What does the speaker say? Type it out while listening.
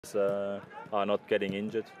are not getting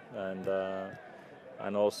injured,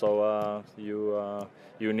 and also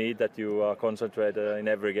you need that you concentrate in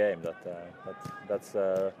every game. That's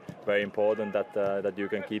very important that you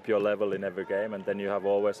can keep your level in every game, and then you have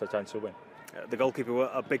always a chance to win. The goalkeeper were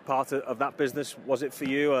a big part of that business. Was it for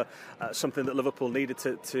you something that Liverpool needed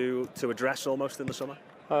to address almost in the summer?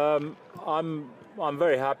 I'm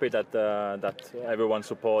very happy that everyone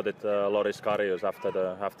supported Loris Karius after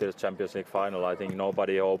the Champions League final. I think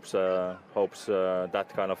nobody hopes that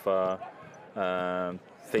kind of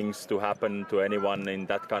things to happen to anyone in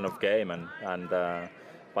that kind of game.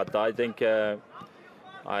 But I think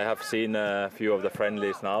I have seen a few of the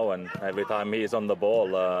friendlies now, and every time he's on the ball,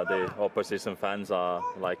 the opposition fans are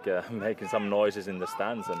like making some noises in the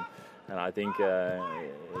stands, and I think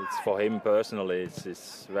it's for him personally.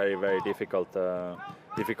 It's very, very difficult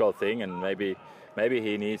thing, and maybe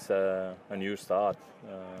he needs a new start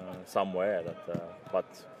somewhere. But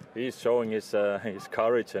he's showing his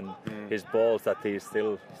courage and his balls that he's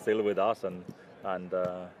still with us, and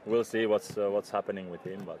we'll see what's happening with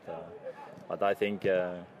him. But I think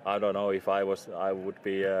I don't know if I would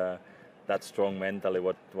be that strong mentally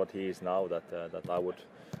what he is now. That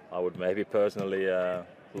I would maybe personally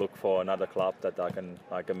look for another club that I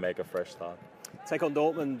can make a fresh start. Take on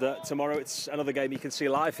Dortmund tomorrow. It's another game you can see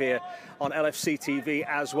live here on LFC TV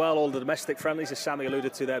as well. All the domestic friendlies, as Sammy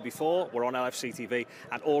alluded to there before, we're on LFC TV,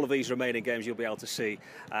 and all of these remaining games you'll be able to see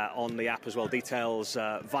on the app as well. Details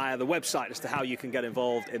via the website as to how you can get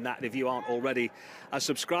involved in that. And if you aren't already a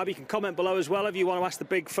subscriber, you can comment below as well if you want to ask the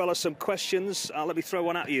big fella some questions. Let me throw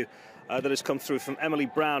one at you that has come through from Emily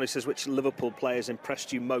Brown, who says, which Liverpool players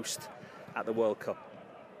impressed you most at the World Cup?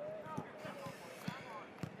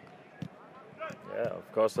 Yeah,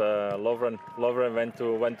 of course, Lovren went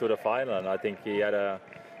to the final, and I think he had a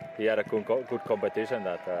good competition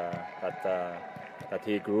that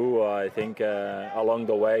he grew. I think along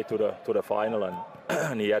the way to the final,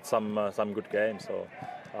 and he had some good games. So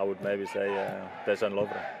I would maybe say Dejan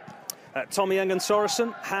Lovren. Tommy Engen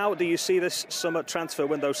Sorensen, how do you see this summer transfer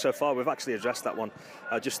window so far? We've actually addressed that one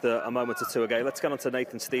just a moment or two ago. Let's get on to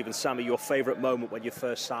Nathan Stevens. Sammy, your favourite moment when you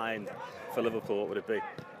first signed for Liverpool, what would it be?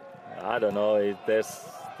 I don't know.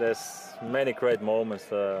 There's many great moments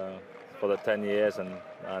for the 10 years,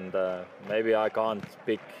 and maybe I can't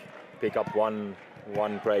pick up one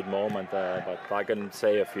great moment, but I can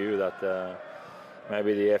say a few. That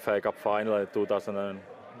maybe the FA Cup final in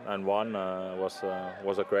 2001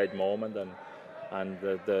 was a great moment, and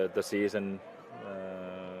the season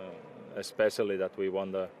especially that we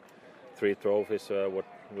won the 3 trophies,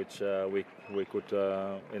 which we could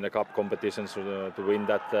in the cup competitions to win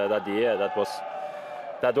that year.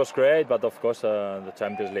 That was great, but of course the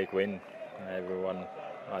Champions League win.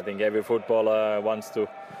 I think every footballer wants to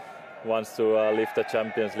lift the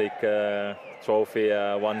Champions League trophy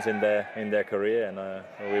once in their career, and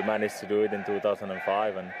we managed to do it in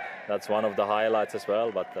 2005, and that's one of the highlights as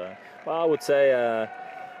well. But I would say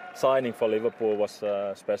signing for Liverpool was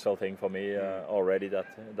a special thing for me already. That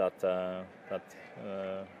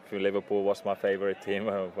Liverpool was my favorite team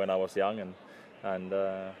when I was young, and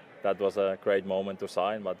that was a great moment to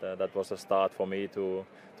sign. But that was a start for me to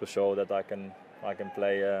show that I can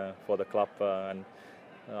play for the club, and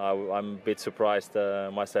I'm a bit surprised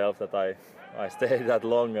myself that I stayed that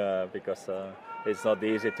long because it's not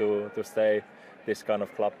easy to stay this kind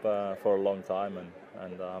of club for a long time, and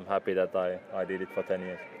I'm happy that I did it for 10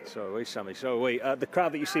 years. So are we, Sammy, so are we. The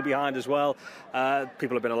crowd that you see behind as well,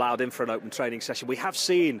 people have been allowed in for an open training session. We have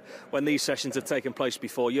seen, when these sessions have taken place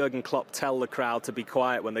before, Jurgen Klopp tell the crowd to be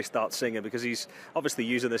quiet when they start singing, because he's obviously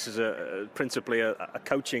using this as principally a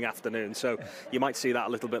coaching afternoon. So you might see that a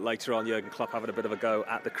little bit later on, Jurgen Klopp having a bit of a go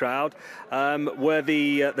at the crowd. Where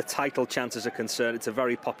the title chances are concerned, it's a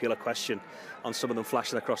very popular question on some of them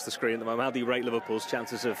flashing across the screen at the moment. How do you rate Liverpool's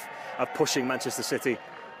chances of pushing Manchester City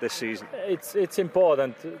this season? It's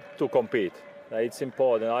important to compete. It's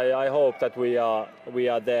important. I hope that we are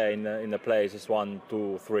there in the places 1,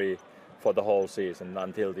 2, 3 for the whole season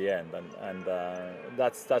until the end, and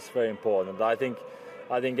that's very important. I think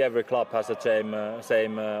every club has the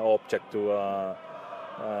same object to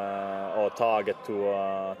or target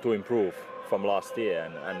to improve from last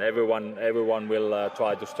year, and everyone will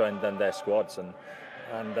try to strengthen their squads, and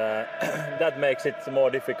that makes it more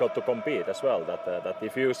difficult to compete as well. That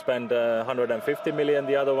if you spend 150 million,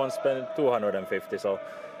 the other one spend 250. So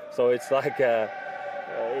it's like it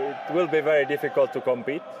will be very difficult to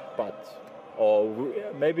compete. Or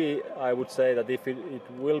maybe I would say that it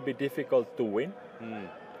will be difficult to win.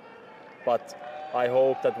 But I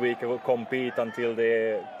hope that we can compete until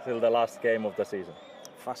the last game of the season.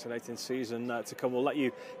 Fascinating season to come. We'll let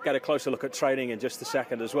you get a closer look at training in just a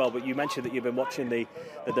second as well, but you mentioned that you've been watching the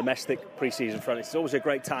domestic pre-season front. It's always a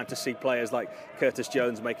great time to see players like Curtis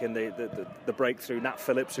Jones making the breakthrough. Nat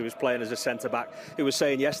Phillips, who was playing as a centre-back, who was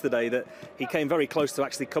saying yesterday that he came very close to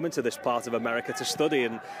actually coming to this part of America to study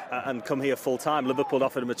and come here full-time. Liverpool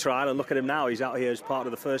offered him a trial, and look at him now, he's out here as part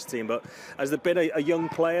of the first team. But has there been a young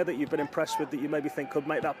player that you've been impressed with that you maybe think could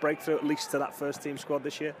make that breakthrough at least to that first team squad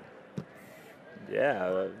this year?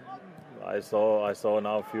 Yeah, I saw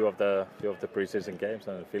now a few of the preseason games,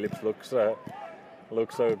 and Phillips looks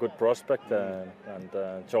a good prospect, and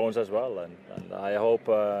Jones as well, and I hope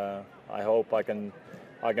I can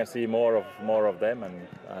see more of them,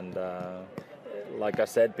 and like I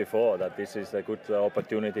said before, that this is a good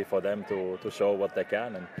opportunity for them to show what they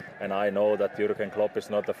can, and I know that Jurgen Klopp is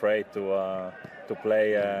not afraid to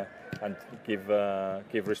play and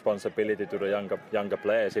give responsibility to the younger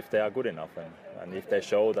players if they are good enough, and if they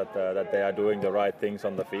show that they are doing the right things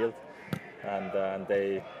on the field, and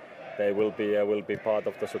they will be part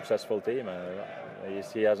of the successful team.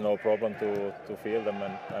 He has no problem to field them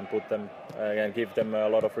and put them and give them a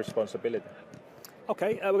lot of responsibility.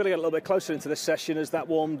 Okay, we're going to get a little bit closer into this session as that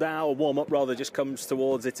warm-up rather just comes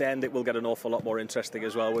towards its end. It will get an awful lot more interesting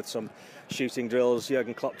as well with some shooting drills.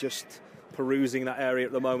 Jurgen Klopp just perusing that area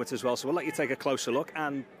at the moment as well. So we'll let you take a closer look.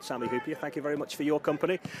 And Sammy Hoopier, thank you very much for your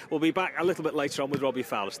company. We'll be back a little bit later on with Robbie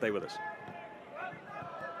Fowler. Stay with us.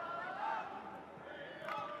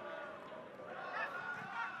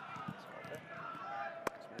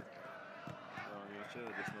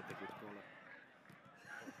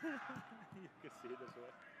 You can see it as well.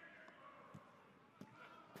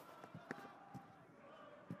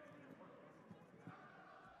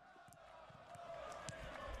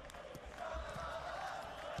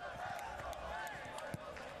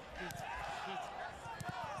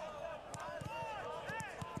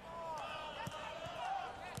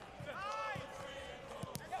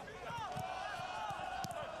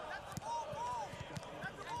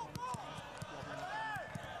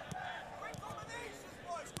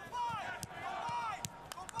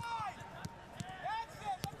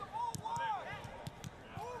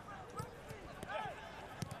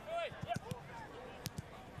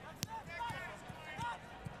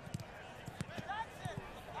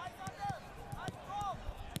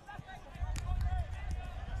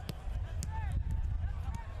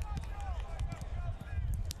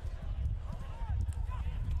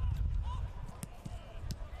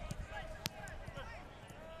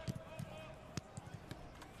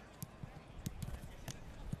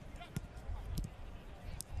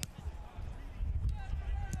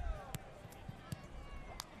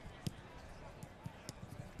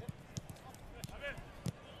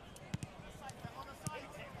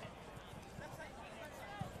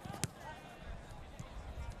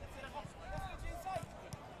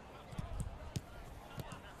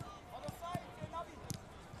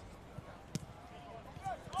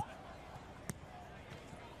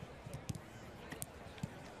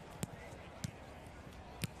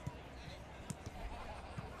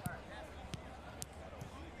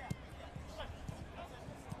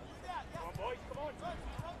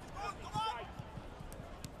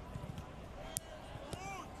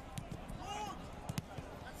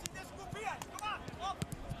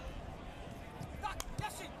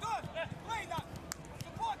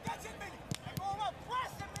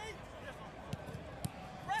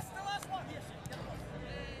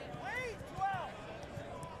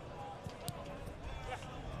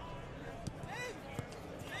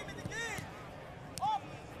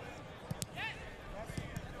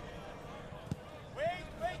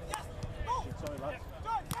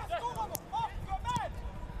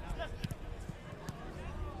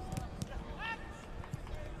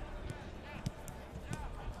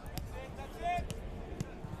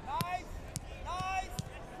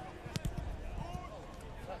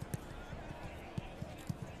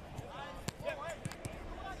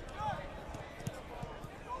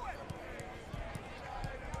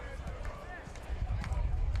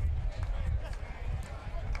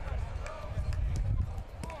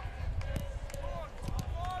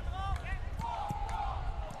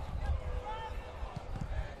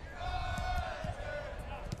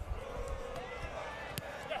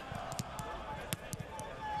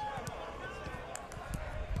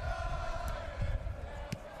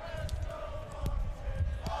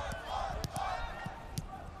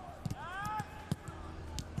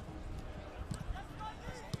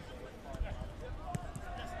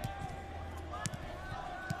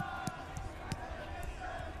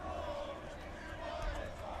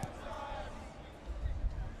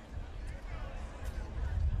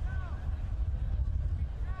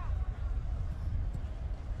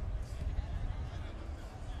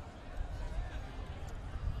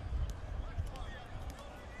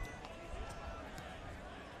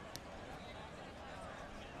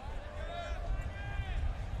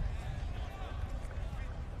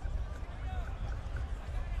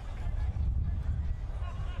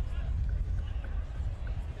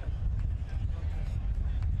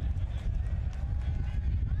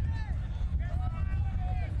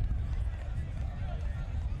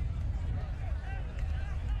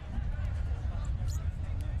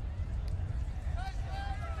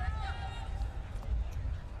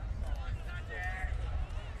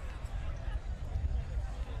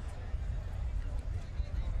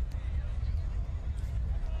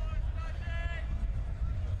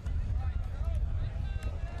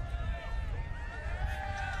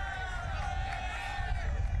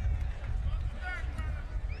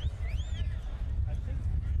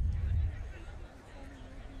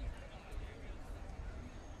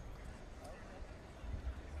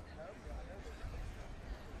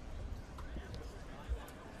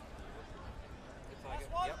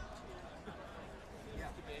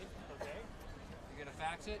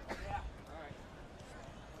 That's it. Yeah. All right.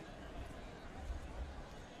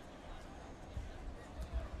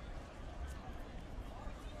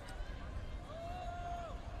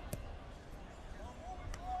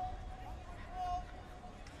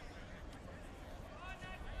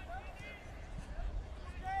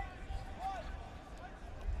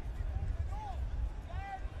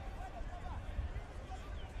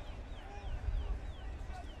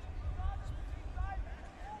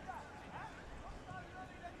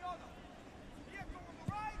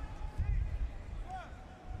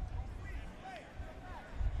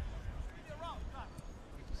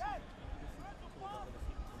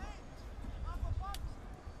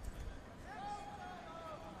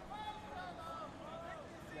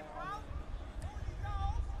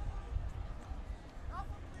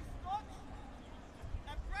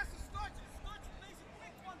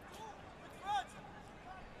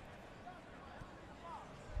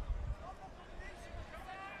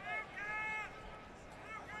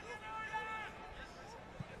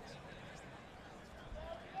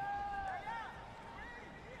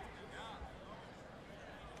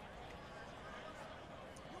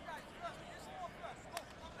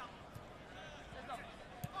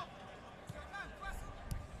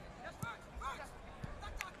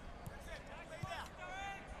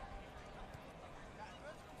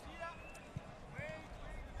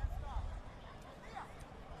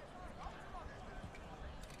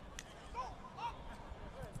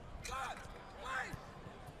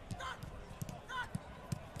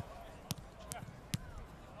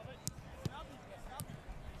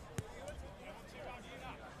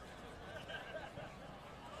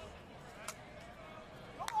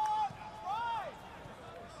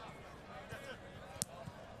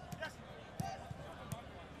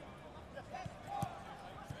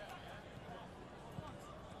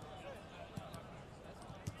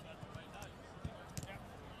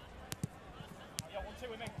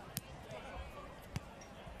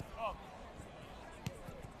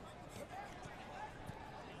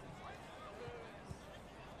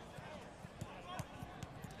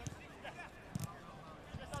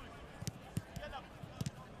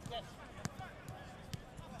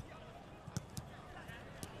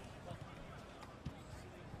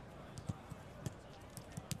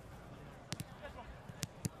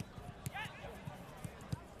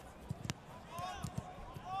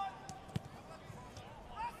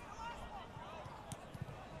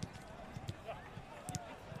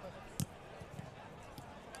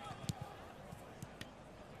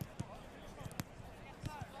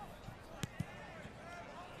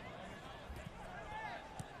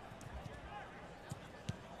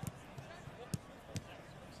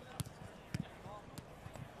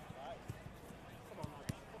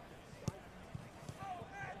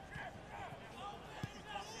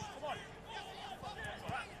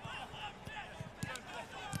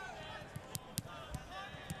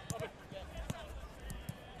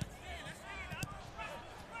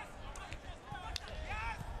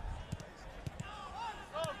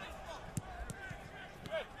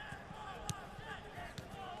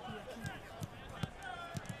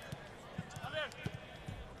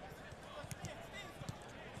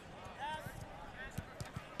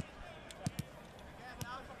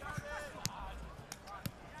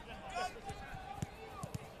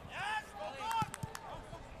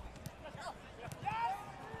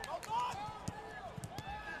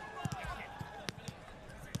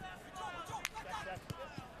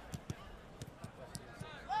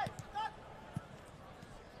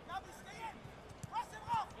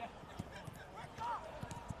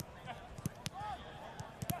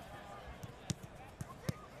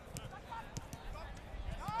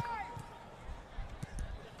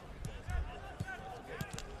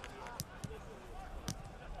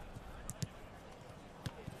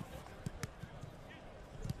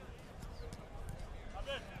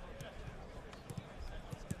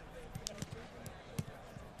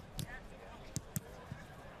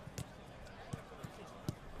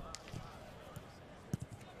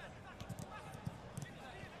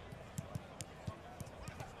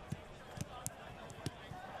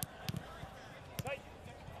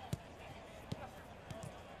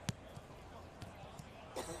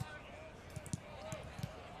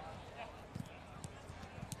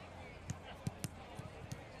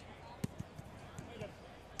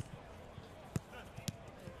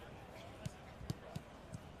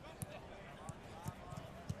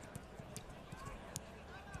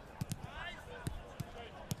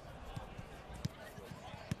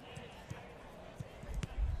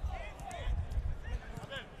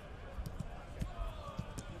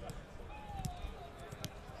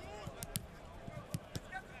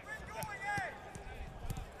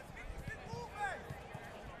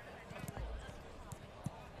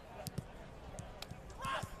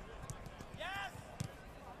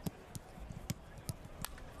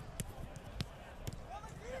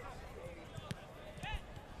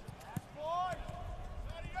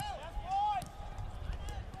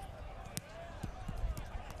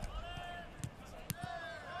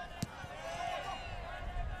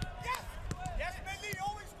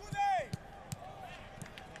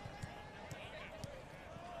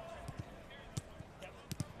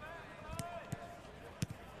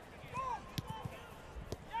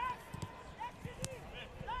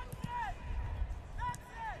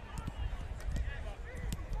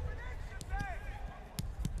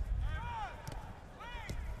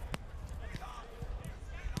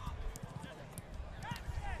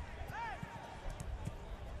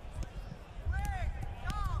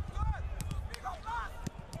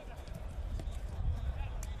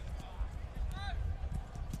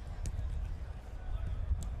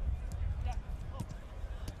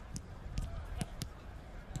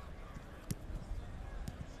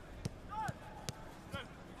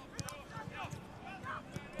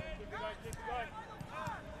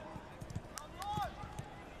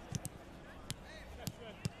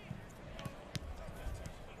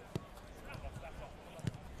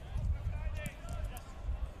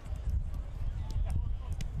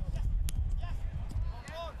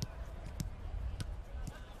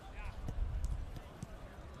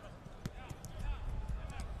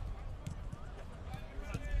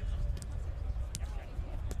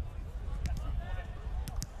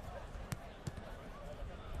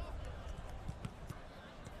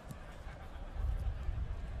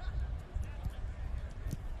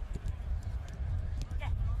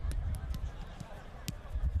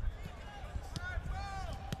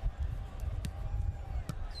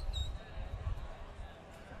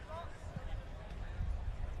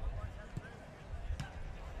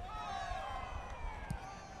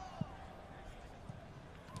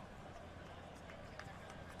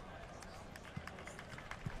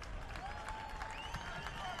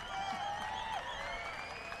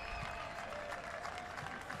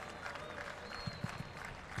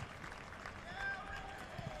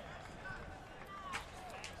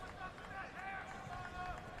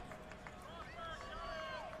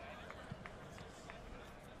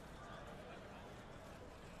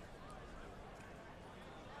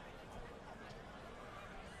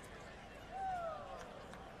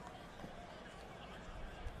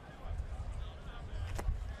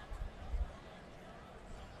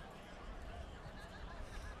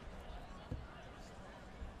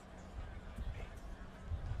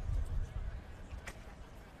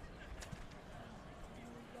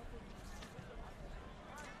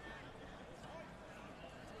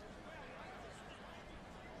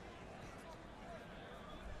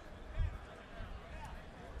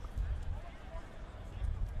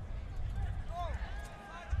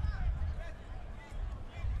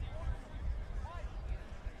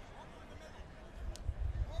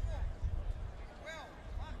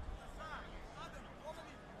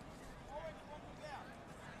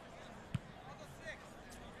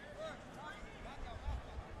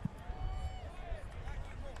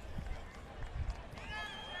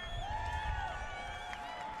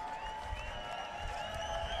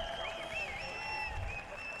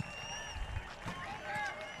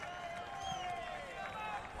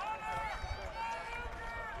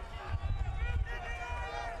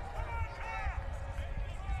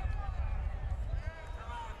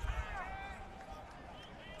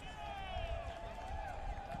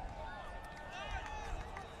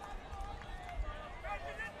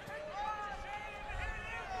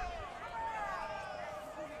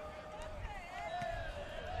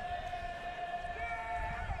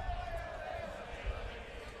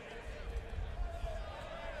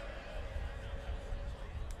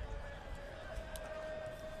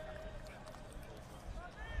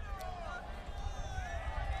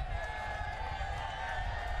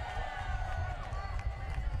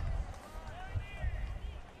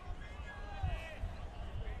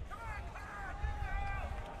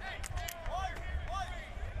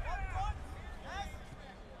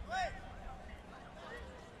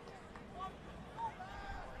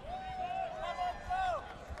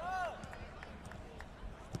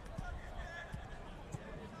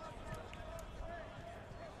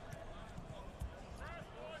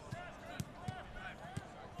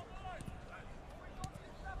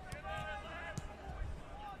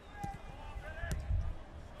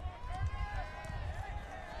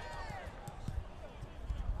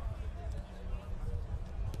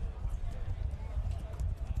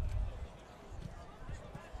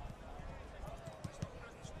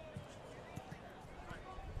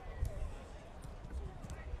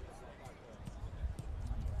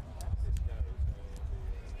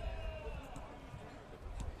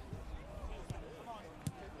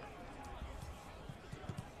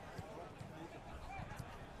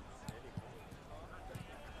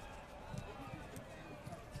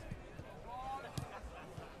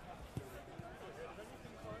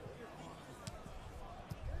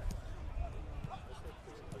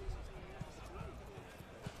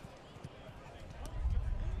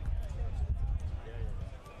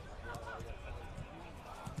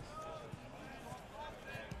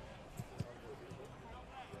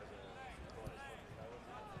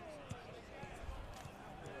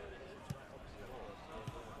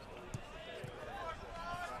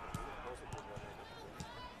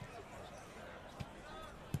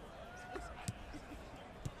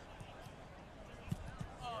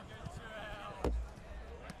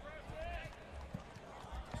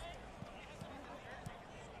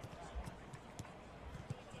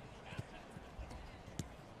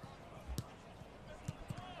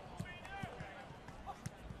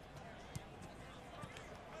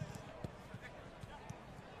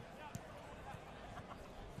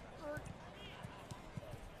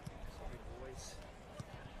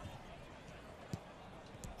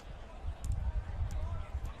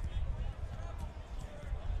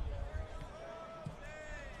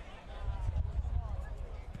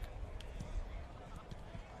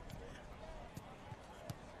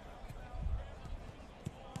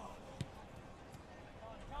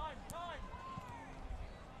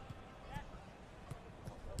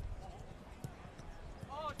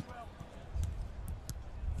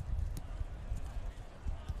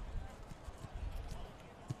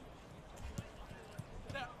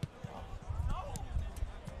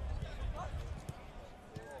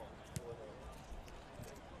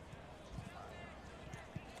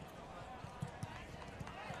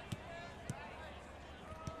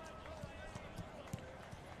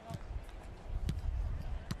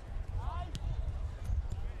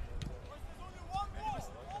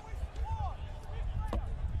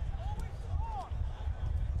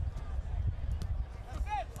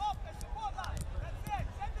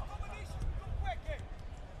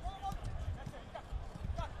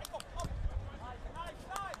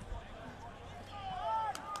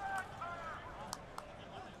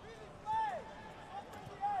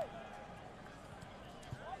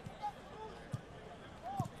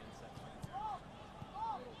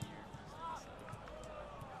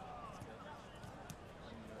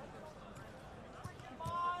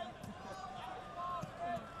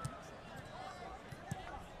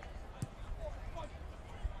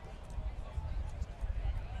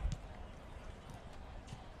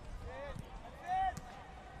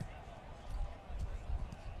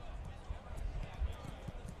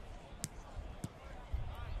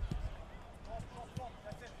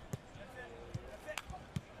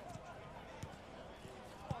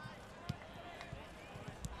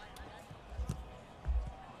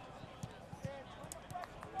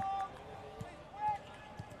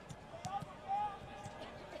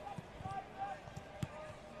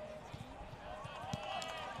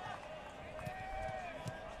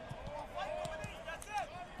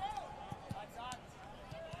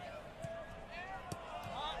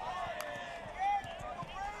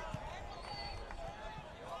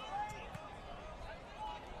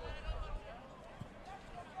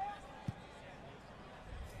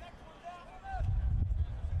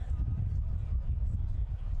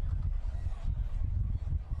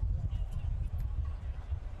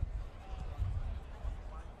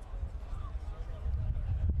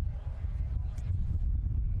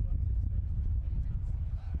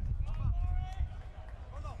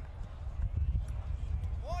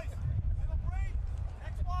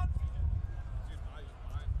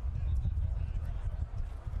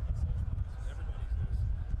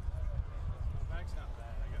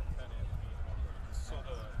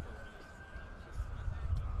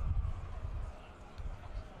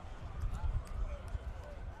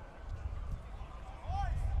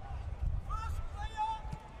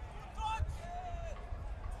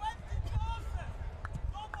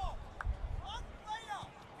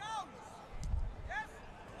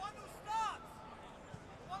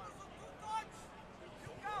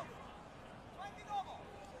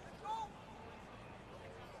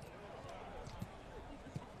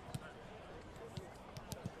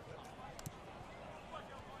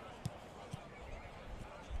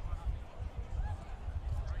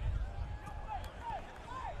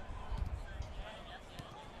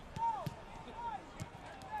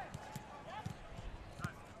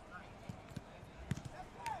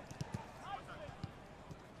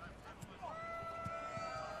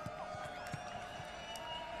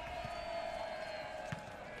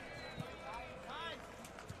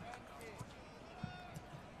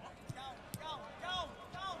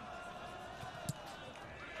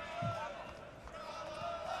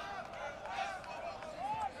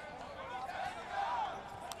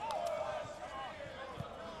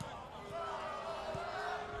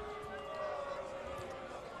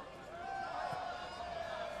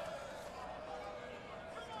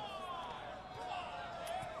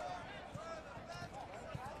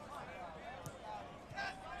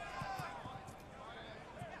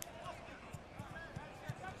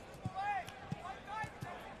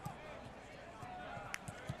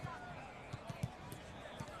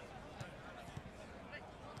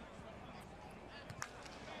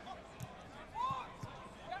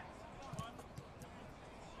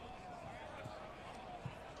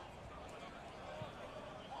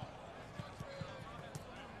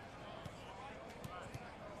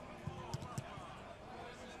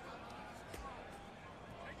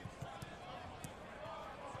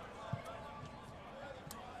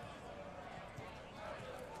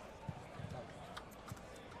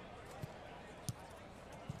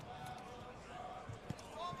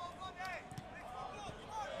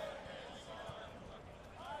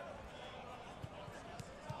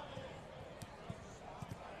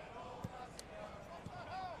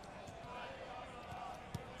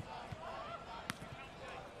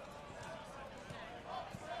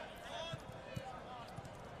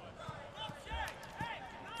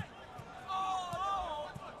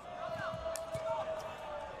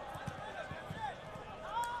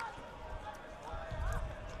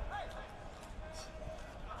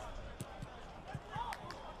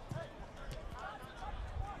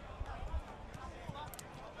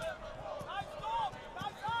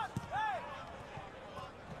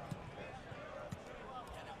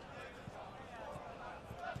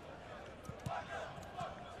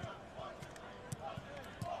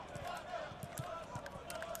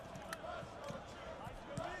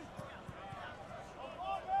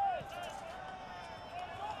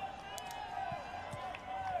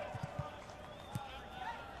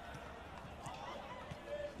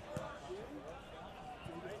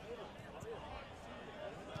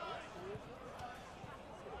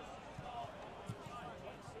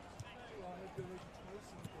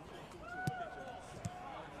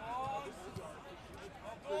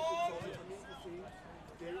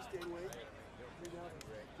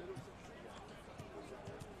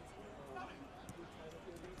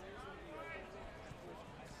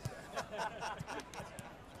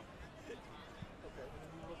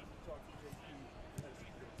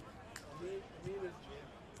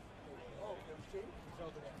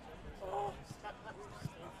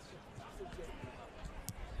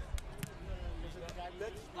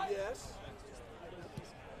 Yes.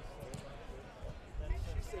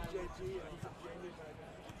 She said JG and he said Jamie,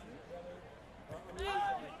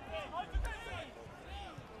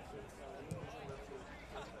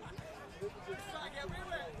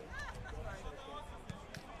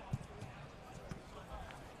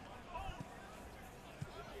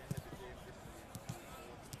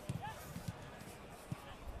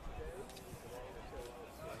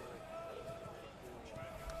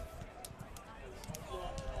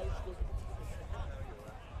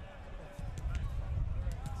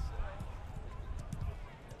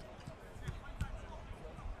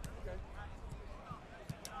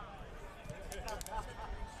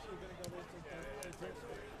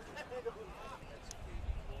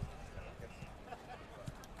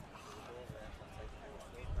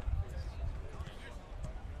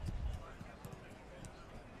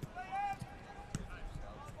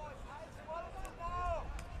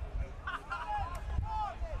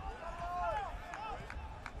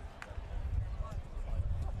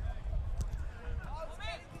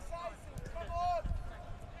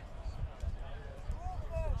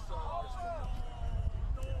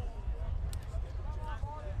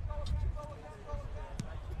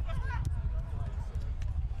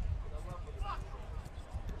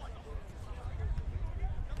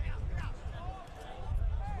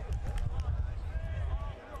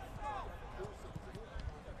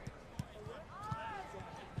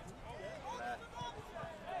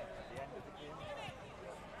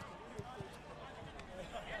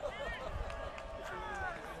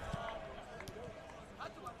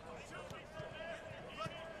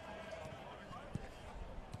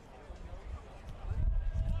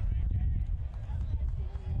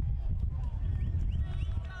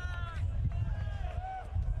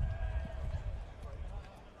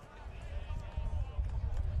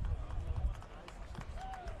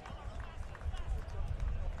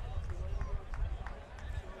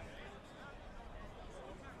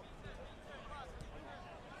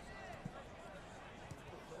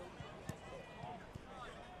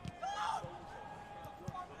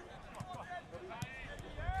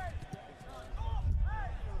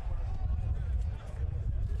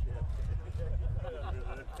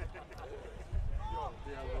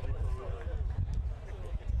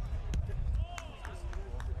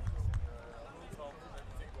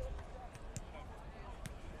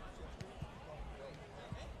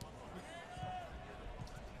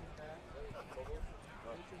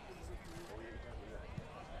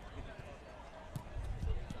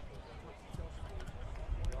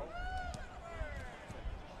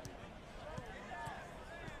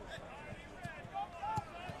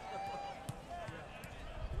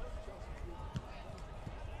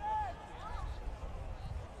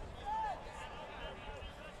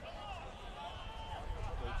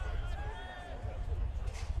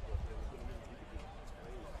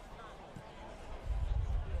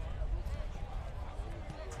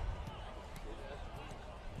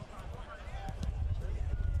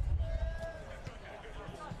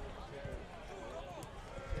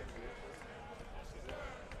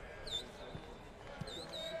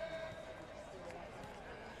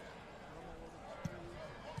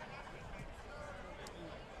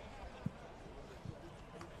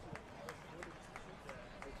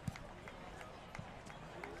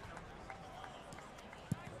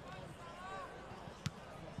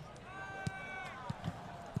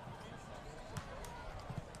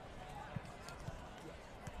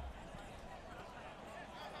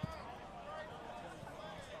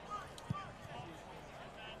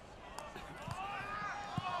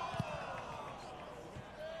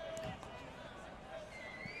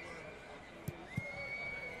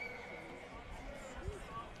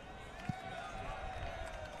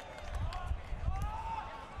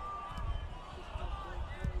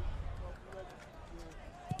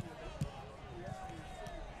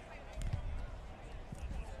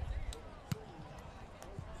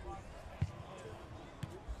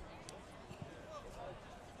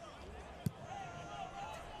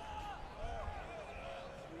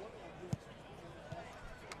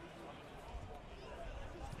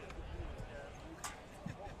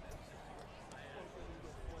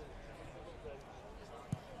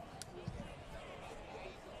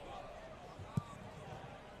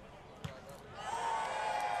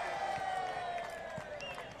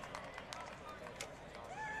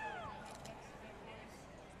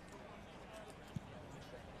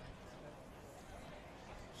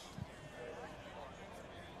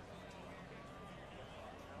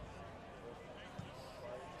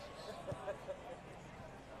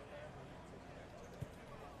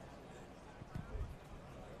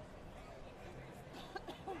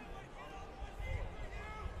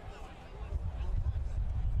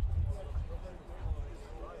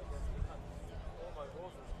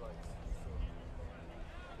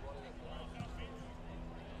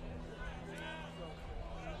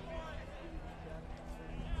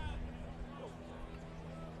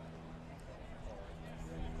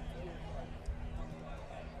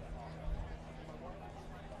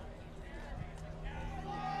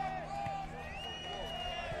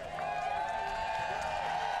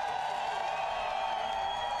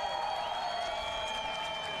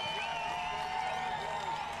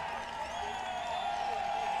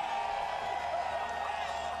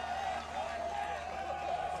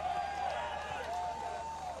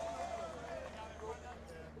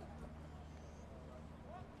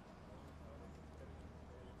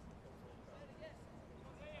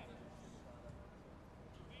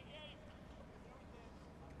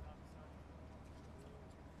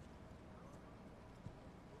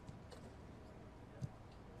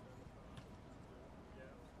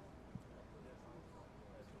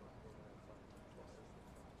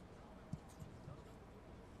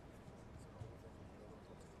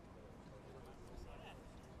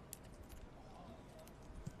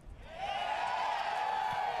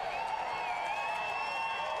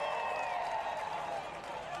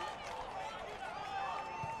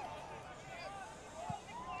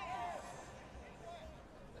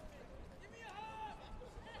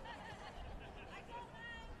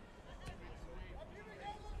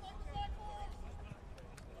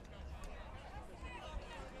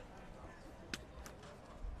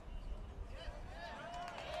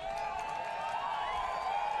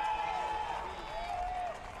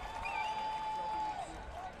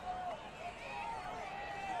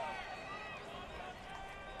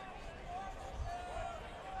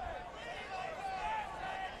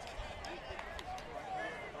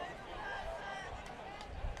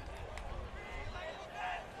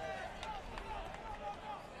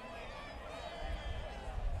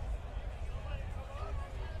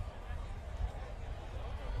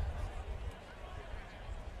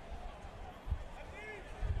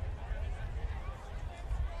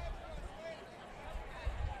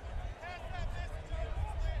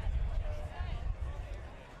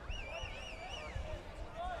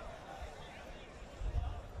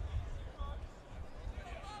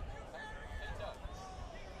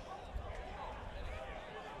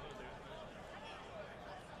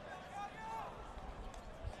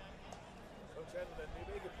 You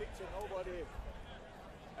make a picture nobody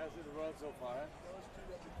has in the world so far.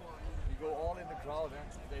 You go all in the crowd, and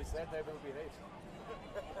they said they will behave.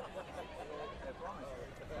 I promise.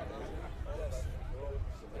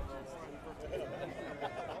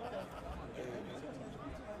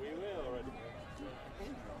 We will already.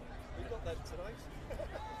 We got that tonight.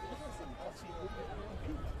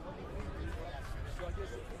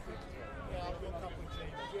 Yeah, I'll go a couple of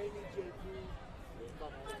Jamie, JP.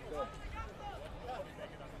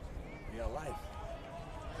 We are live.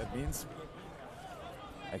 That means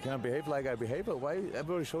I cannot behave like I behave, but why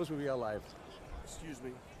everybody shows me we are live? Excuse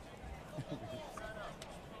me.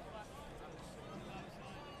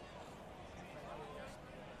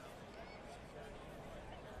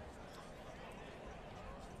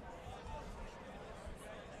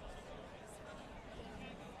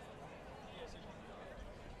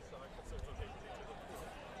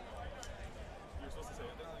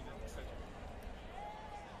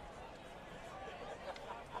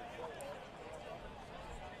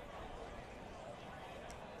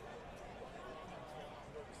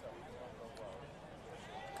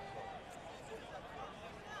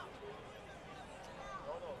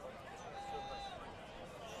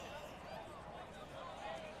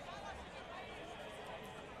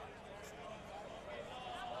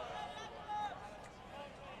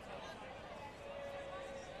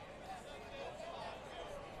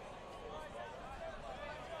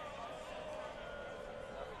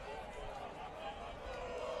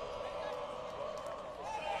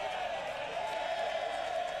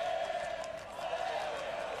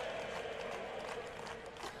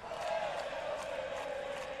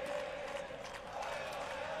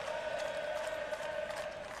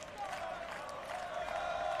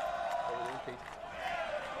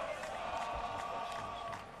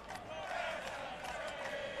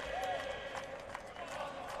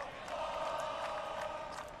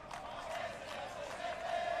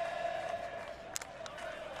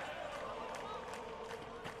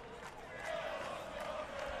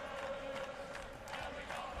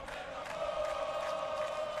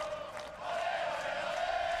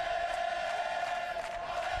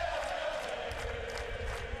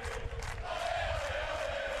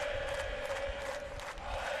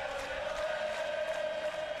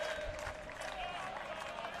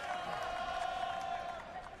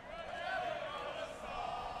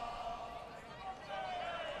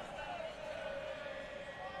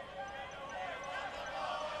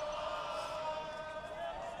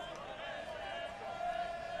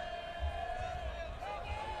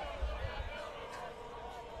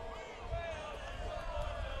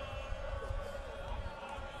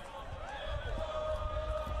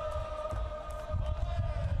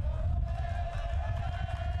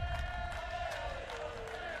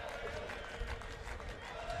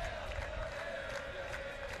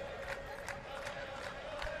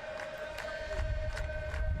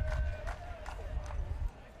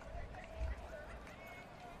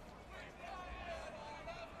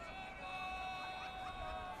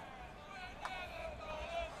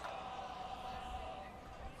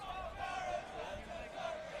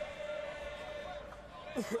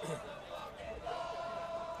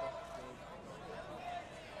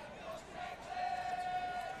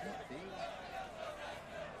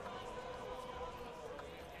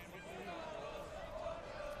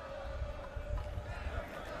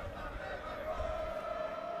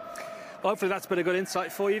 Hopefully that's been a good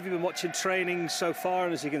insight for you. You've been watching training so far,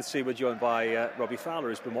 and as you can see, we're joined by Robbie Fowler,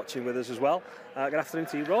 who's been watching with us as well. Good afternoon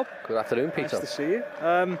to you, Rob. Good afternoon, Peter. Nice to see you.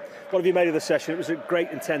 What have you made of the session? It was a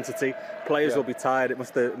great intensity. Players will be tired. It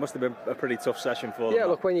must have been a pretty tough session for them. Yeah,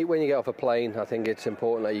 look, when you get off a plane, I think it's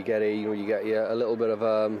important that you get a little bit of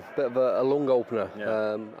a lung opener.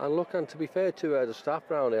 Yeah. And look, and to be fair to the staff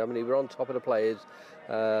around here, I mean, they were on top of the players.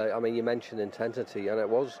 I mean, you mentioned intensity, and there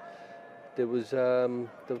was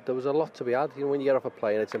a lot to be had. You know, when you get off a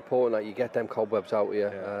plane, it's important that you get them cobwebs out here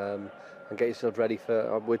and get yourself ready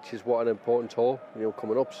for which is what an important tour, you know,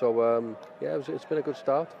 coming up. So it's been a good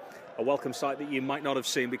start. A welcome sight that you might not have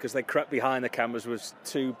seen because they crept behind the cameras was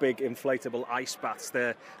two big inflatable ice baths.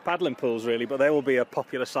 They're paddling pools really, but they will be a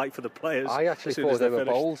popular sight for the players. I actually thought they were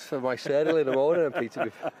bowls for my cereal in the morning, Peter.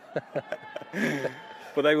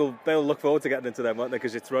 But they'll look forward to getting into them, won't they?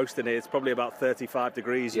 Because it's roasting here. It's probably about 35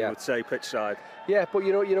 degrees, you would say, pitchside. Yeah, but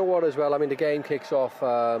you know what as well. I mean, the game kicks off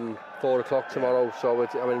 4 o'clock tomorrow, so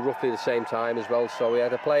it's roughly the same time as well. So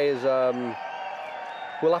the players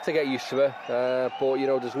We'll have to get used to it, but you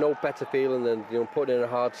know, there's no better feeling than, you know, putting in a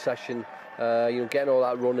hard session, you know, getting all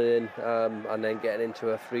that running in, and then getting into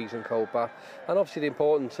a freezing cold bath. And obviously the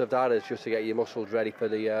importance of that is just to get your muscles ready for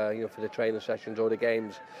the, you know, for the training sessions or the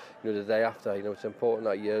games, you know, the day after. You know, it's important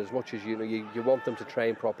that you, as much as you know, you want them to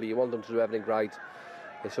train properly, you want them to do everything right.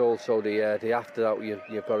 It's also the after that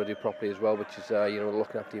you've got to do properly as well, which is you know,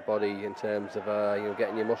 looking after your body in terms of you know,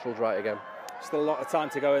 getting your muscles right again. Still a lot of time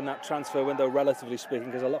to go in that transfer window, relatively speaking,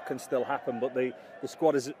 because a lot can still happen. But the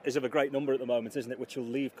squad is of a great number at the moment, isn't it? Which will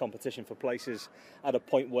leave competition for places at a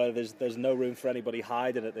point where there's no room for anybody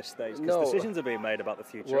hiding at this stage, because decisions are being made about the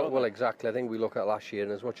future. Well, exactly. I think we look at last year,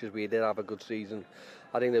 and as much as we did have a good season,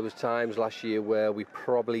 I think there was times last year where we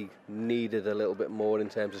probably needed a little bit more in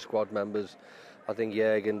terms of squad members. I think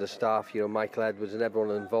Jürgen, the staff, you know, Michael Edwards, and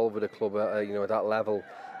everyone involved with the club, you know, at that level,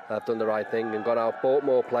 have done the right thing and got out, bought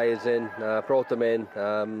more players in, brought them in,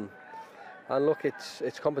 and look,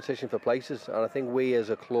 it's competition for places, and I think we as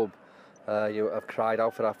a club, you know, have cried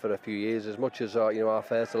out for that for a few years. As much as you know, our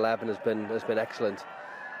first 11 has been excellent,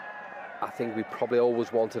 I think we probably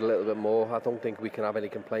always wanted a little bit more. I don't think we can have any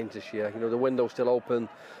complaints this year. You know, the window's still open.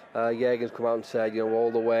 Jürgen's come out and said, you know,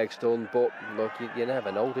 all the work's done, but look, you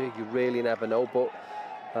never know, do you? You really never know. But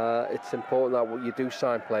it's important that you do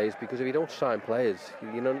sign players, because if you don't sign players,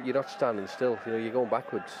 you know, you're not standing still. You know, you're going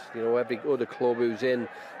backwards. You know, every other club who's in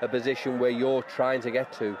a position where you're trying to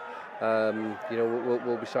get to, you know,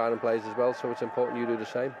 will be signing players as well. So it's important you do the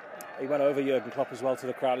same. He went over Jürgen Klopp as well to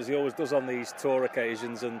the crowd, as he always does on these tour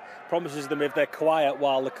occasions, and promises them if they're quiet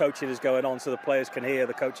while the coaching is going on, so the players can hear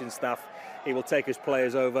the coaching staff, he will take his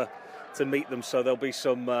players over to meet them. So there'll be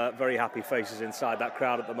some very happy faces inside that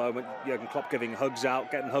crowd at the moment. Jürgen Klopp giving hugs out,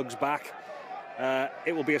 getting hugs back.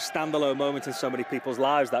 It will be a standalone moment in so many people's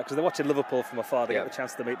lives, that, because they're watching Liverpool from afar. They get the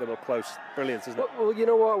chance to meet them up close. Brilliant, isn't it? Well, you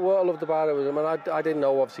know what I loved about it was, I mean, I didn't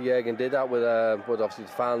know obviously Jürgen did that with obviously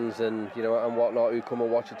the fans and, you know, and whatnot, who come and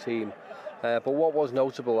watch the team. But what was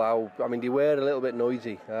notable, I mean, they were a little bit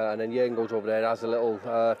noisy, and then Jürgen goes over there and has a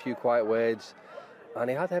little few quiet words, and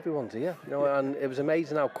he had everyone's ear, you know, and it was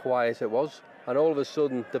amazing how quiet it was. And all of a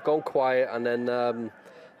sudden they've gone quiet, and then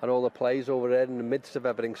and all the plays over there in the midst of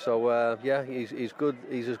everything. So yeah, he's good.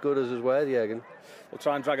 He's as good as his word, Jürgen. We'll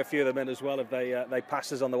try and drag a few of them in as well if they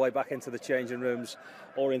pass us on the way back into the changing rooms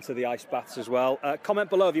or into the ice baths as well. Comment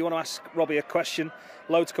below if you want to ask Robbie a question.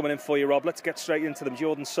 Loads coming in for you, Rob. Let's get straight into them.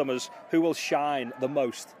 Jordan Summers, who will shine the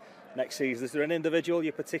most next season? Is there an individual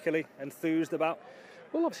you're particularly enthused about?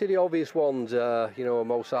 Well, obviously the obvious ones, you know,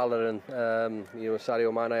 Mo Salah and you know,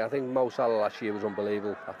 Sadio Mane. I think Mo Salah last year was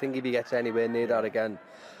unbelievable. I think if he gets anywhere near that again,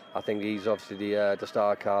 I think he's obviously the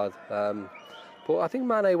star card. But I think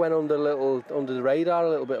Mane went under the radar a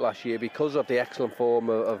little bit last year because of the excellent form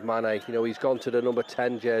of Mane. You know, he's gone to the number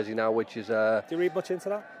 10 jersey now, which is. Do you read much into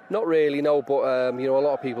that? Not really, no. But you know, a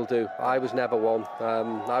lot of people do. I was never one.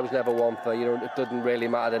 I was never one for, you know, it didn't really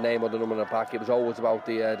matter the name or the number on the back. It was always about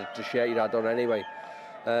the shirt you had on anyway.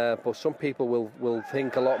 But some people will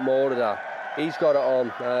think a lot more of that. He's got it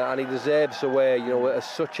on, and he deserves to wear, you know,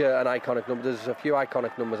 such an iconic number. There's a few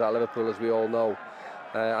iconic numbers at Liverpool, as we all know.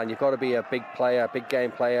 And you've got to be a big player, a big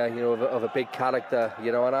game player, you know, of a big character,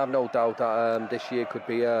 you know. And I've no doubt that this year could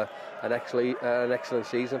be an excellent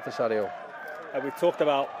season for Sadio. We've talked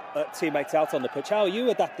about teammates out on the pitch. How are you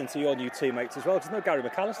adapting to your new teammates as well? There's no Gary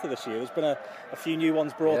McAllister this year. There's been a few new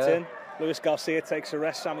ones brought in. Luis Garcia takes a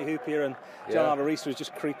rest, Sammy Hoopier, and John Arisa is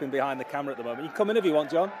just creeping behind the camera at the moment. You can come in if you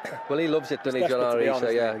want, John. Well, he loves it, doesn't he, John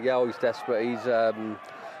Arisa? Yeah, he's desperate. He's,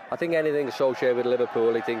 I think anything associated with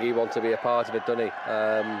Liverpool, I think he wants to be a part of it, doesn't he?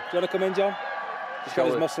 Do you want to come in, John? He's got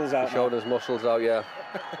his muscles out. Showing his muscles out, yeah.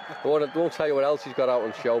 I won't tell you what else he's got out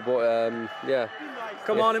on show, but yeah.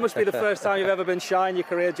 Come on, it must be the first time you've ever been shy in your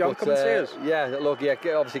career, John. Come and see us. Yeah, look,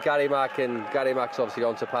 obviously Gary Mack's obviously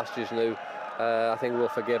gone to pastures new. I think we'll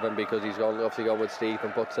forgive him because he's obviously gone with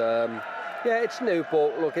Stephen. But yeah, it's new,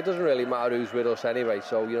 but look, it doesn't really matter who's with us anyway.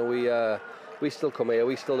 So, you know, we still come here,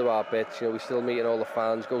 we still do our bits. You know, we still meeting all the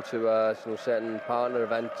fans, go to you know, certain partner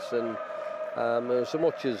events, and so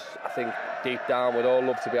much as I think deep down we'd all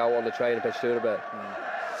love to be out on the training pitch doing a bit.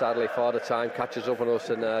 Sadly, Father Time catches up on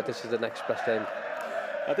us, and this is the next best thing.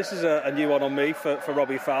 This is a new one on me for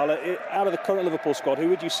Robbie Fowler. Out of the current Liverpool squad, who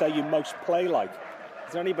would you say you most play like?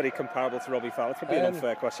 Is there anybody comparable to Robbie Fowler? It's probably an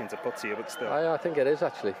unfair question to put to you, but still. I think it is,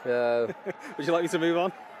 actually. Would you like me to move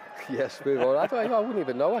on? Yes, move on. I wouldn't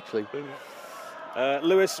even know, actually.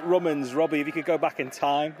 Lewis Rummins, Robbie, if you could go back in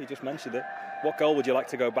time, you just mentioned it, what goal would you like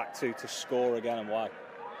to go back to score again, and why?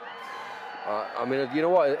 I mean, you know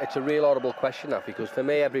what? It's a real audible question, that, because for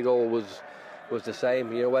me every goal was the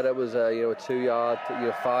same. You know, whether it was a 2-yard,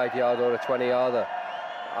 5-yard, or a 20-yarder.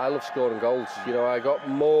 I love scoring goals. You know, I got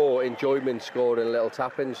more enjoyment scoring little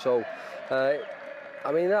tap-ins. So,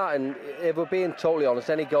 I mean that, and if we're being totally honest,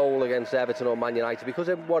 any goal against Everton or Man United, because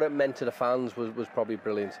of what it meant to the fans, was probably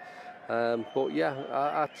brilliant. But yeah,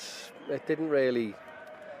 I didn't really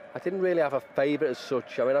have a favourite as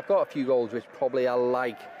such. I mean, I've got a few goals which probably I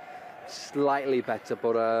like slightly better,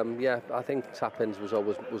 but yeah, I think tap-ins was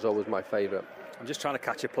always my favourite. I'm just trying to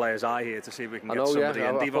catch a player's eye here to see if we can get somebody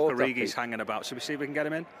in. Divock Origi's hanging about. Should we see if we can get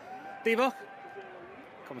him in? Divock,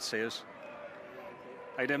 come and see us.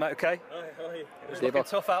 How you doing, mate? Okay? Hi. It was looking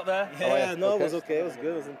tough out there. Yeah, no, it was okay. It was good.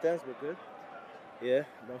 It was intense, but good. Yeah,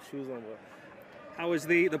 no shoes on, but. How is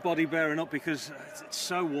the body bearing up? Because it's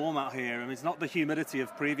so warm out here. I mean, it's not the humidity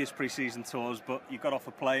of previous pre-season tours, but you got off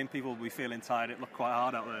a plane, people will be feeling tired. It looked quite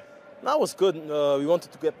hard out there. No, it was good. We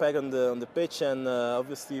wanted to get back on the pitch, and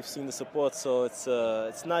obviously you've seen the support, so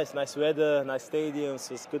it's nice weather, nice stadium,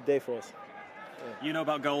 so it's a good day for us. Yeah. You know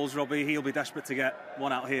about goals, Robbie. He'll be desperate to get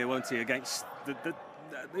one out here, won't he? Against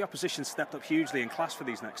the opposition stepped up hugely in class for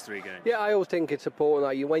these next 3 games. Yeah, I always think it's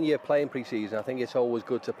important that when you're playing pre-season, I think it's always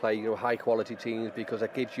good to play high-quality teams, because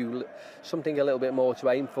it gives you something a little bit more to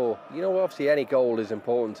aim for. You know, obviously any goal is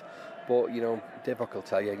important, but Divock will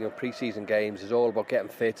tell you, pre-season games is all about getting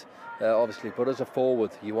fit, obviously. But as a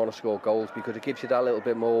forward, you want to score goals because it gives you that little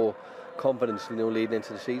bit more confidence, leading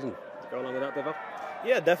into the season. Go along with that, Divock?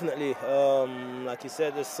 Yeah, definitely. Like you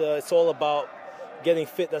said, it's all about getting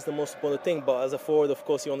fit. That's the most important thing. But as a forward, of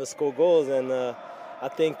course, you want to score goals, and I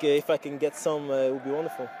think if I can get some, it would be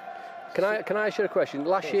wonderful. Can I ask you a question?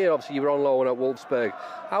 Last year, obviously, you were on loan at Wolfsburg.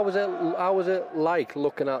 How was it like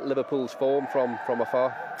looking at Liverpool's form from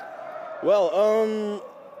afar? Well,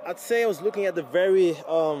 I'd say I was looking at the very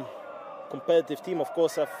competitive team. Of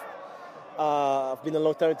course, I've been a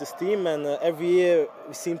long time with this team, and every year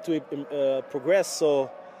we seem to progress.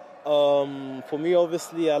 So for me,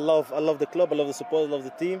 obviously, I love the club, I love the support, I love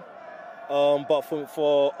the team. But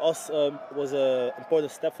for us, it was an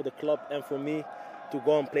important step for the club and for me to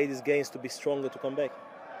go and play these games, to be stronger, to come back.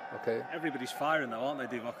 Okay. Everybody's firing though, aren't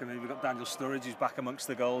they, Divock? I mean, we've got Daniel Sturridge who's back amongst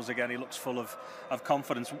the goals again. He looks full of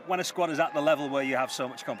confidence. When a squad is at the level where you have so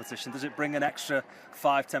much competition, does it bring an extra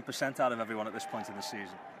 5-10% out of everyone at this point in the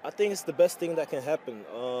season? I think it's the best thing that can happen.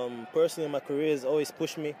 Personally, my career has always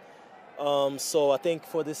pushed me. So I think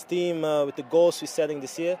for this team, with the goals we're setting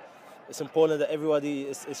this year, it's important that everybody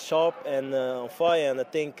is sharp and on fire. And I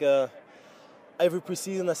think every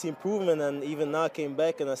preseason I see improvement, and even now I came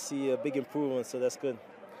back and I see a big improvement, so that's good.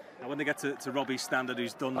 Now, when they get to Robbie's standard,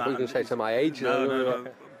 who's done that... I was going to say to my age. No.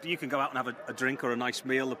 You can go out and have a drink or a nice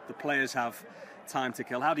meal. The players have time to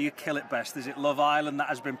kill. How do you kill it best? Is it Love Island? That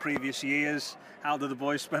has been previous years. How do the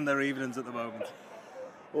boys spend their evenings at the moment?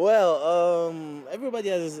 Well, everybody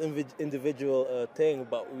has his individual thing,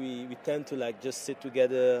 but we tend to just sit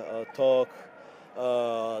together, talk,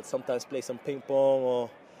 sometimes play some ping pong,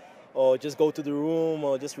 or just go to the room,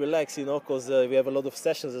 or just relax, because we have a lot of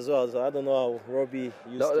sessions as well. So I don't know how Robbie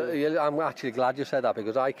used to. I'm actually glad you said that,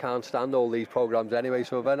 because I can't stand all these programmes anyway.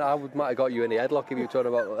 So then I might have got you in the headlock if you were talking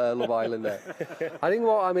about Love Island there. I think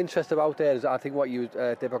what I'm interested about there is, I think what you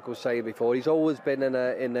Divock was saying before, he's always been in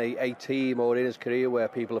a team or in his career where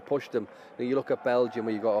people have pushed him. You look at Belgium,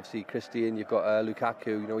 where you've got obviously Christian, you've got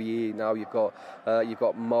Lukaku, now you've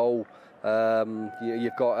got Mo.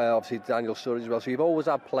 You've got obviously Daniel Sturridge as well. So you've always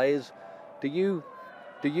had players. Do you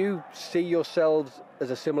see yourselves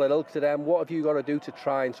as a similar ilk to them? What have you got to do to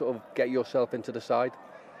try and sort of get yourself into the side?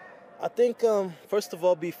 I think first of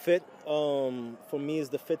all, be fit. For me, is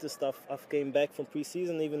the fittest stuff. I've came back from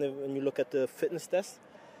pre-season, even when you look at the fitness test.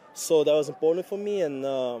 So that was important for me, and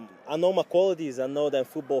I know my qualities. I know that in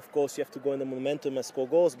football, of course, you have to go in the momentum and score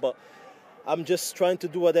goals. But I'm just trying to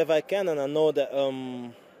do whatever I can, and I know that.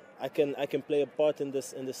 I can play a part in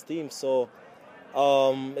this team, so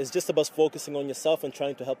it's just about focusing on yourself and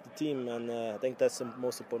trying to help the team, and I think that's the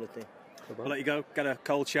most important thing. I'll let you go, get a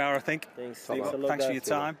cold shower, I think. Thanks a lot, thanks for your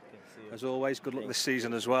time. As always, good luck this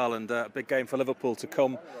season as well, and a big game for Liverpool to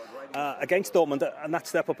come against Dortmund, and that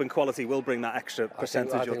step up in quality will bring that extra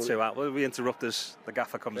percentage or two out. Will we interrupt as the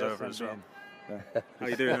gaffer comes over as well? How are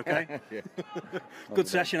you doing? Okay. Yeah. Good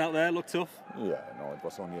session out there. Looked tough. Yeah, no, it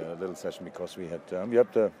was only a little session because we had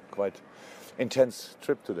a quite intense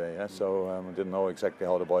trip today. Yeah? So we didn't know exactly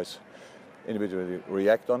how the boys individually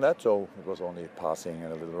react on that. So it was only passing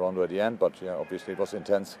and a little rondo at the end. But yeah, obviously it was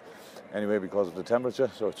intense anyway because of the temperature.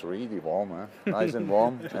 So it's really warm, nice and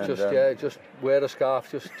warm. And, just wear a scarf,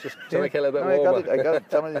 just to make it a little bit warmer. I got it.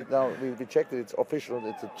 Tell me now. We checked it. It's official.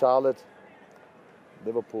 It's a Charlotte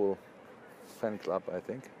Liverpool fan club, I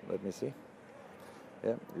think. Let me see.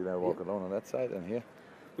 Yeah, you now walk alone on that side and here.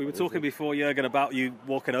 We were talking before, Jurgen, about you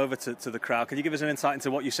walking over to the crowd. Can you give us an insight into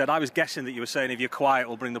what you said? I was guessing that you were saying if you're quiet,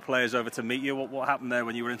 we'll bring the players over to meet you. What happened there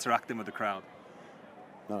when you were interacting with the crowd?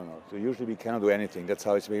 No. So usually we cannot do anything. That's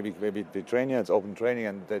how it's maybe the training. It's open training,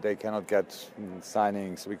 and they cannot get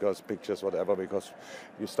signings because pictures, whatever. Because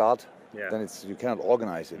you start, then you cannot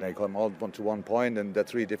organize it. They come all to one point, and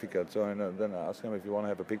that's really difficult. So then I asked him if you want to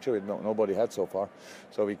have a picture. Nobody had so far,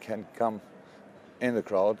 so we can come in the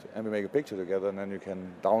crowd and we make a picture together, and then you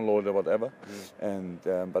can download or whatever. And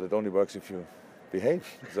but it only works if you behave.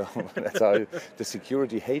 So that's how the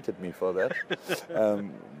security hated me for that.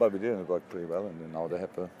 But we did, and it worked pretty well. And now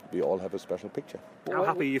we all have a special picture. How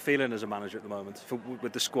happy are you feeling as a manager at the moment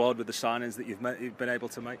with the squad, with the signings that you've been able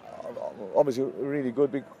to make? Obviously, really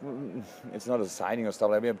good. It's not a signing or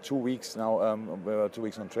stuff. Like we have 2 weeks now. We were 2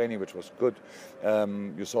 weeks on training, which was good.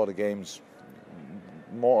 You saw the games.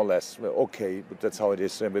 More or less okay, but that's how it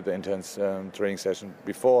is with the intense training session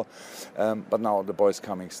before. But now the boys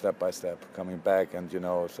coming step by step, coming back, and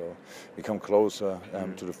so we come closer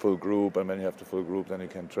to the full group. And when you have the full group, then you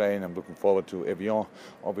can train. I'm looking forward to Evian,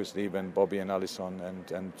 obviously, when Bobby and Alisson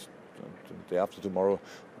and the day after tomorrow.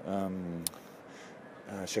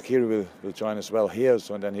 Shaqiri will join as well here,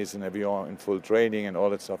 so then he's in Evian in full training and all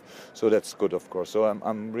that stuff. So that's good, of course. So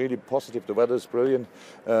I'm really positive. The weather is brilliant.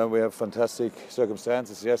 We have fantastic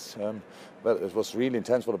circumstances. Yes, well, it was really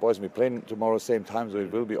intense for the boys. We play tomorrow same time, so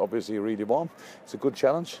it will be obviously really warm. It's a good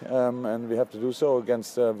challenge, and we have to do so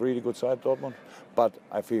against a really good side, Dortmund. But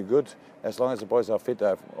I feel good. As long as the boys are fit,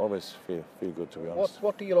 I always feel good, to be honest.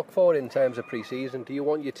 What do you look for in terms of pre-season? Do you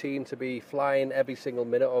want your team to be flying every single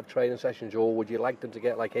minute of training sessions, or would you like them to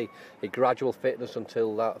get like a gradual fitness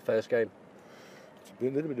until that first game? It's a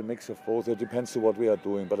little bit of a mix of both. It depends on what we are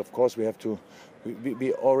doing. But of course we have to,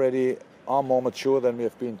 we already are more mature than we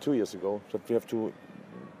have been 2 years ago. So we have to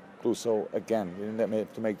do so again. We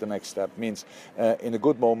have to make the next step. Means in the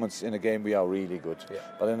good moments in a game we are really good,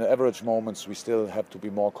 but in the average moments we still have to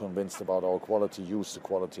be more convinced about our quality, use the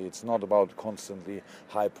quality. It's not about constantly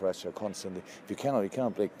high pressure, constantly. If you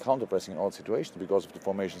cannot play counter pressing in all situations because if the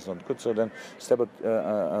formation is not good. So then step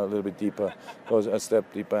a little bit deeper, goes a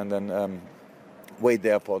step deeper, and then wait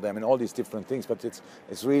there for them and all these different things. But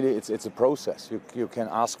it's really a process. You can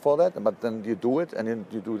ask for that, but then you do it, and then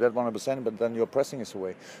you do that 100%. But then your pressing is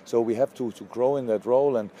away. So we have to grow in that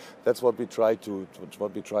role, and that's what we try to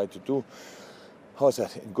do. How is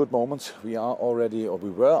that? In good moments, we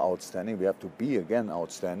were outstanding. We have to be again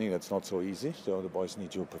outstanding. That's not so easy. So the boys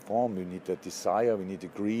need to perform. We need that desire. We need the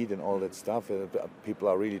greed and all that stuff. People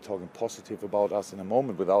are really talking positive about us in a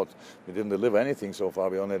moment. We didn't deliver anything so far.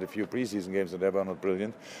 We only had a few preseason games and they were not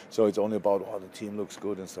brilliant. So it's only about the team looks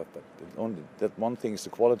good and stuff. But that one thing is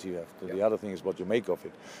the quality you have. The other thing is what you make of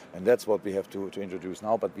it, and that's what we have to introduce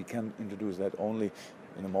now. But we can introduce that only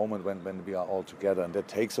in a moment when we are all together, and that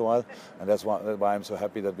takes a while, and that's why I'm so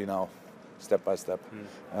happy that we now, step by step,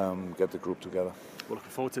 get the group together. We're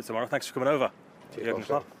looking forward to it tomorrow. Thanks for coming over. Jurgen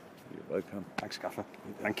Klopp. You're welcome. Thanks, Gaffer.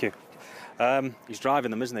 Thank you. He's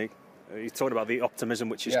driving them, isn't he? He's talking about the optimism,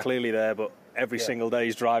 which is clearly there, but every single day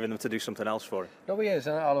he's driving them to do something else for him. No, he is.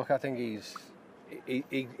 And I think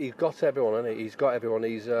he's got everyone, hasn't he? He's got everyone.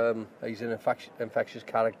 He's an infectious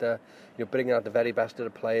character. Bringing out the very best of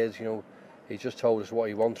the players. He's just told us what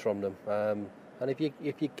he wants from them, and if you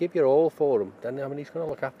give your all for him, then he's going to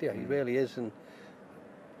look after you. He really is, and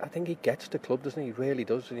I think he gets the club, doesn't he? He really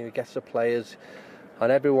does, and he gets the players,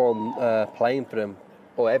 and everyone playing for him,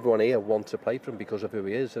 or everyone here wants to play for him because of who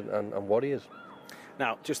he is and what he is.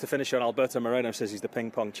 Now, just to finish on, Alberto Moreno says he's the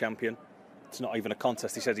ping pong champion. It's not even a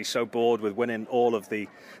contest. He says he's so bored with winning all of the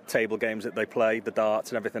table games that they play, the darts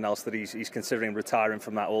and everything else, that he's considering retaring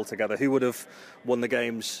from that altogether. Who would have won the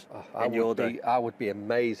games in your day? I would be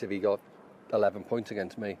amazed if he got 11 points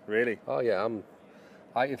against me. Really? Oh yeah.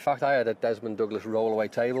 In fact, I had a Desmond Douglas roll-away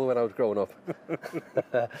table when I was growing up.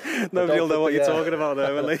 Nobody will know what you're talking about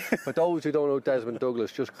there, will they? For those who don't know Desmond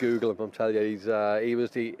Douglas, just Google him. I'm telling you, he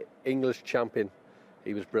was the English champion.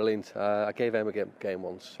 He was brilliant. I gave him a game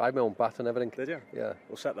once. I had my own bat and everything. Did you? Yeah.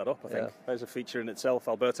 We'll set that up, I think. There's a feature in itself.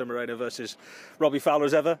 Alberto Moreno versus Robbie Fowler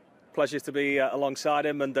as ever. Pleasure to be alongside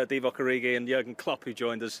him, and Divock Origi and Jurgen Klopp, who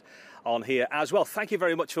joined us on here as well. Thank you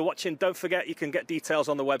very much for watching. Don't forget, you can get details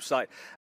on the website.